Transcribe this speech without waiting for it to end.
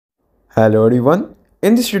Hello everyone,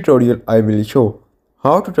 in this tutorial I will show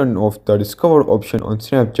how to turn off the discover option on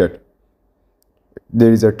Snapchat.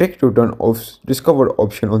 There is a trick to turn off discover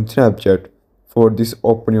option on Snapchat. For this,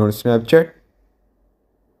 open your Snapchat.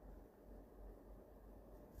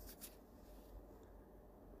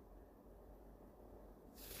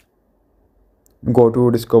 Go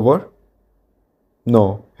to discover.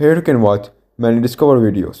 Now here you can watch many discover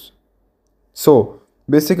videos. So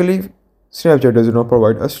basically Snapchat does not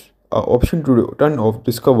provide us an option to turn off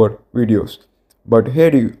discover videos. But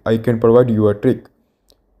here I can provide you a trick.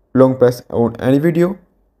 Long press on any video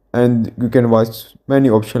and you can watch many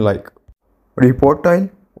options like report tile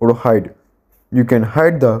or hide. You can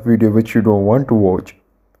hide the video which you don't want to watch.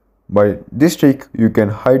 By this trick you can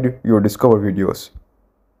hide your discover videos.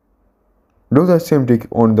 Do the same trick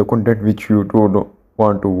on the content which you don't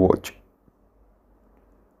want to watch.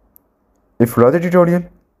 If you like the tutorial,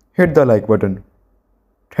 hit the like button.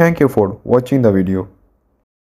 Thank you for watching the video.